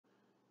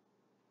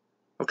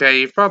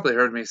Okay, you've probably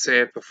heard me say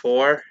it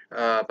before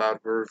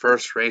about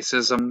reverse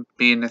racism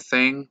being a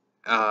thing.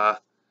 Uh,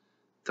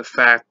 the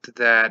fact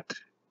that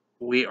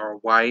we are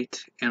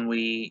white and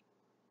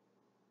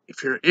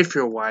if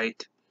you're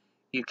white,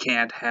 you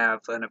can't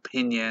have an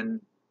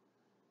opinion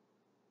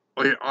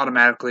or you're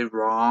automatically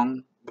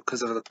wrong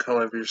because of the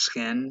color of your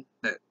skin.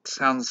 That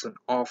sounds an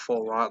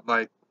awful lot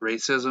like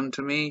racism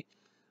to me.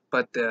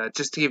 But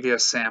just to give you a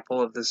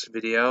sample of this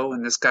video,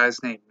 and this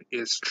guy's name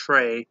is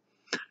Trey.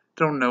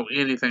 Don't know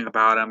anything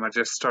about him. I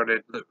just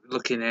started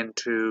looking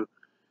into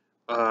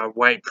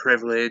white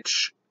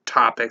privilege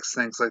topics,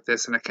 things like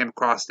this, and I came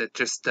across it.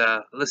 Just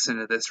listen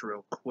to this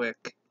real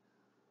quick.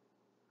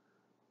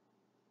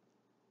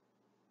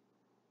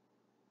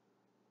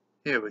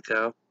 Here we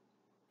go.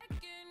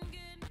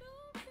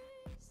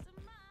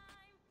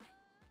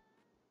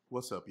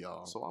 What's up,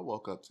 y'all? So I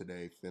woke up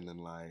today feeling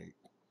like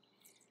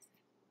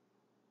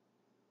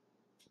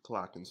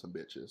clocking some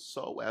bitches.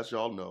 So as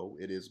y'all know,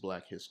 it is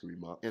Black History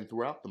Month, and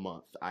throughout the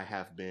month I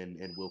have been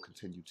and will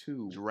continue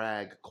to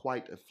drag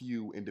quite a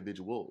few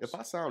individuals. If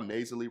I sound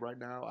nasally right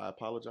now, I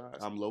apologize.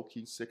 I'm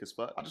low-key sick as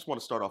fuck. I just want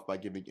to start off by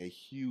giving a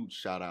huge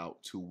shout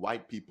out to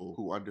white people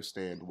who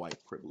understand white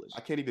privilege.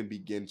 I can't even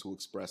begin to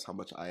express how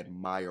much I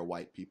admire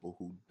white people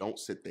who don't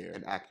sit there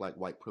and act like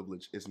white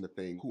privilege isn't a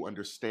thing, who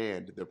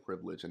understand their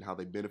privilege and how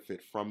they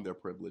benefit from their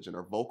privilege and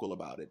are vocal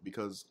about it,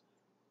 because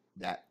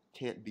that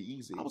can't be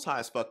easy. I was high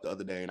as fuck the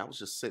other day and I was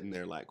just sitting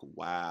there like,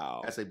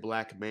 wow. As a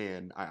black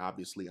man, I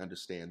obviously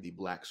understand the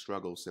black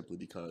struggle simply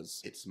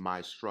because it's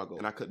my struggle.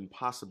 And I couldn't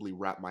possibly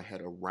wrap my head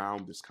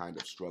around this kind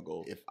of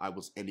struggle if I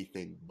was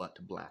anything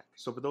but black.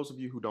 So for those of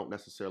you who don't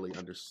necessarily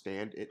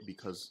understand it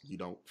because you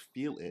don't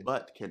feel it,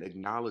 but can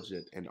acknowledge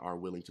it and are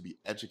willing to be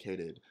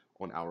educated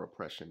on our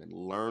oppression and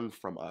learn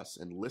from us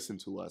and listen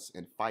to us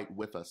and fight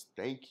with us,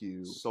 thank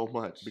you so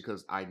much,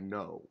 because I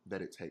know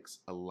that it takes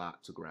a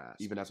lot to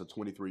grasp. Even as a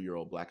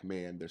 23-year-old black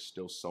man, there's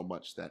still so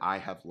much that I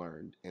have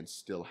learned and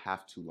still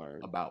have to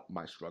learn about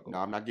my struggle. Now,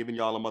 I'm not giving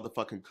y'all a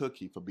motherfucking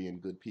cookie for being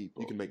good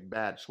people. You can make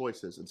bad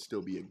choices and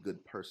still be a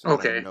good person.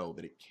 Okay. I know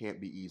that it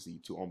can't be easy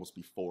to almost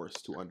be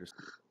forced to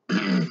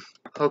understand.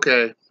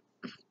 Okay.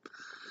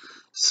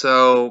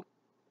 So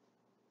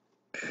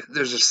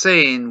there's a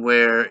saying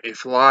where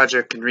if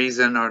logic and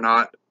reason are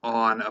not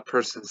on a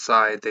person's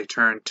side, they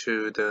turn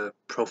to the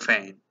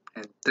profane.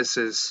 And this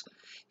is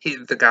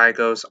the guy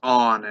goes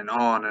on and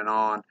on and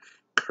on,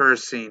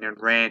 cursing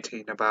and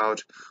ranting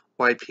about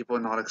white people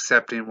not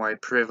accepting white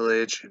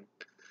privilege, and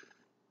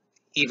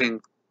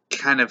even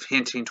kind of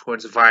hinting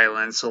towards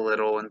violence a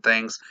little and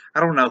things.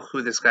 I don't know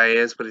who this guy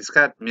is, but he's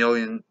got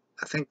I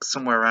think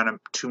somewhere around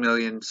 2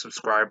 million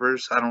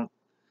subscribers. I don't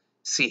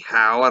see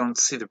how. I don't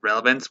see the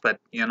relevance, but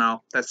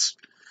that's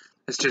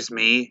it's just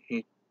me.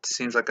 He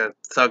seems like a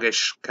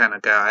thuggish kind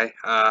of guy.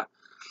 Uh,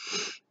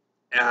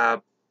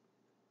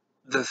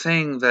 the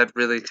thing that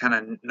really kind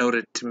of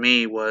noted to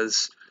me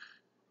was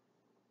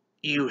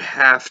you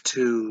have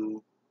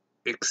to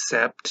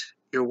accept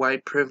your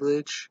white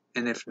privilege,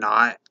 and if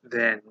not,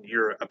 then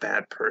you're a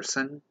bad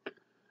person.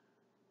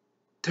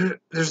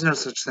 There's no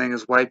such thing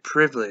as white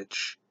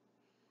privilege.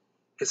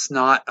 It's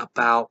not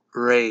about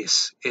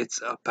race. It's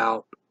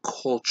about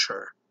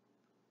culture.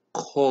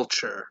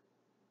 Culture.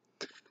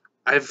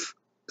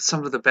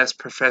 Some of the best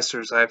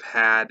professors I've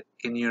had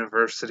in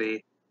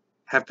university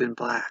have been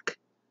black.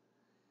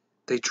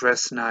 They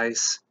dress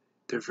nice.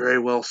 They're very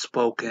well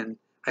spoken.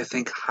 I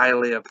think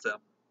highly of them.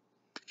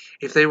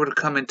 If they were to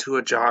come into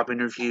a job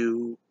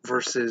interview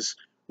versus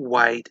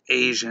white,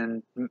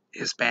 Asian,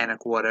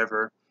 Hispanic,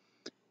 whatever,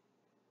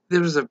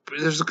 there's a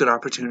good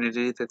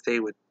opportunity that they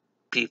would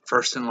be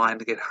first in line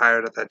to get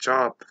hired at that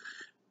job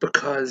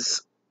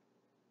because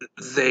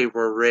they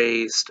were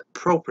raised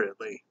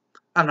appropriately.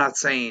 I'm not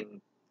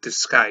saying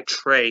this guy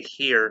Trey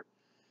here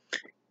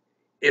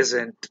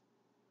hasn't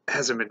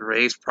been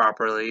raised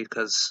properly,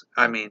 because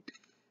I mean,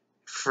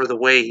 for the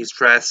way he's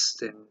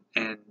dressed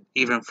and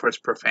even for his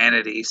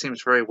profanity, he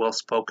seems very well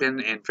spoken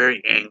and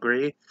very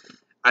angry.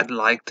 I'd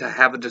like to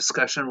have a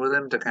discussion with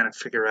him to kind of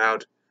figure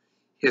out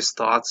his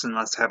thoughts, and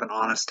let's have an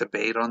honest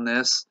debate on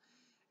this.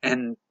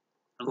 And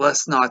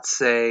let's not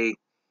say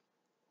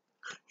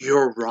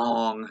you're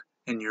wrong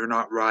and you're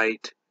not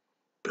right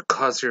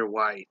because you're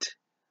white.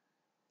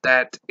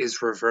 That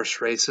is reverse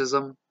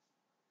racism,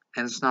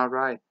 and it's not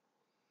right.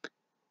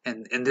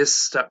 And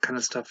this kind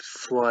of stuff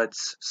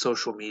floods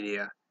social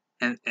media,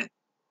 and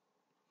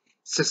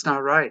it's just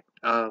not right.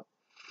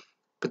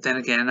 But then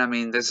again, I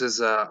mean, this is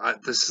a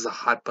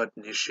hot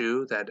button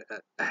issue that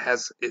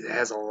has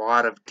a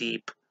lot of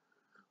deep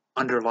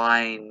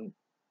underlying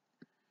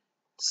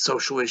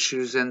social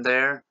issues in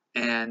there,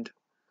 and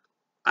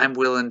I'm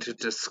willing to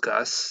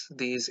discuss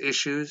these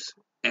issues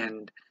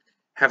and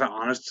have an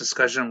honest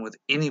discussion with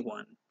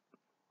anyone,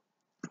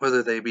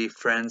 whether they be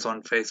friends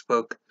on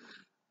Facebook,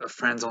 or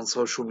friends on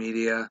social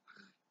media,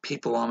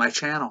 people on my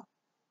channel.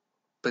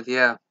 But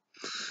yeah,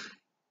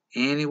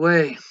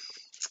 anyway,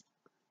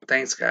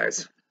 thanks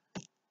guys.